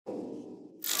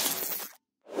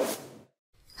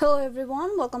Hello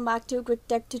everyone, welcome back to Quick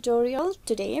Tech Tutorial.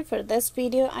 Today for this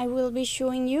video I will be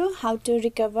showing you how to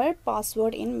recover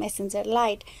password in Messenger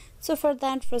Lite. So for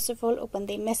that, first of all, open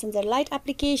the Messenger Lite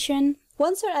application.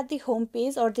 Once you're at the home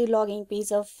page or the login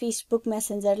page of Facebook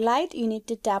Messenger Lite, you need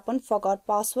to tap on Forgot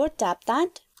Password, tap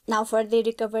that. Now for the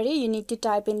recovery, you need to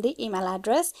type in the email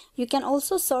address. You can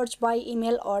also search by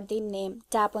email or the name.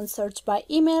 Tap on search by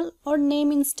email or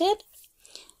name instead.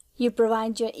 You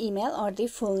provide your email or the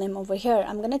full name over here.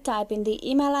 I'm going to type in the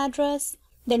email address,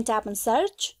 then tap on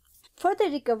search. For the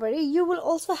recovery, you will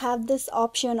also have this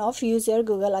option of use your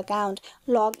Google account.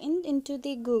 Log in into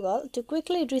the Google to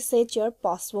quickly reset your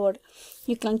password.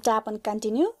 You can tap on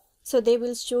continue. So they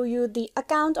will show you the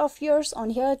account of yours on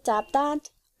here. Tap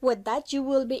that. With that, you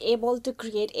will be able to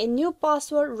create a new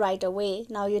password right away.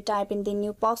 Now you type in the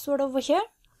new password over here.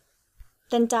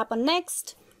 Then tap on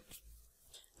next.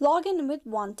 Log in with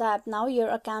one tap. Now your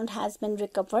account has been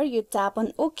recovered. You tap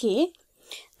on OK.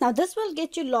 Now this will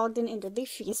get you logged in into the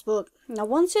Facebook. Now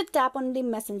once you tap on the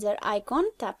messenger icon,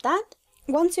 tap that.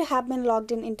 Once you have been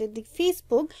logged in into the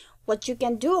Facebook, what you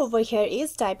can do over here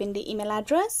is type in the email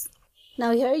address.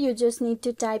 Now here you just need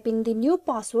to type in the new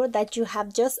password that you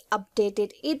have just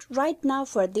updated it right now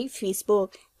for the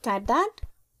Facebook. Type that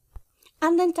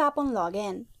and then tap on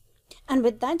login. And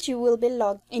with that, you will be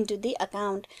logged into the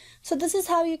account. So this is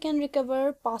how you can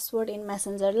recover password in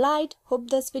Messenger Lite. Hope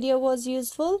this video was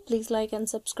useful. Please like and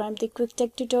subscribe the Quick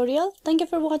Tech Tutorial. Thank you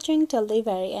for watching till the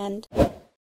very end.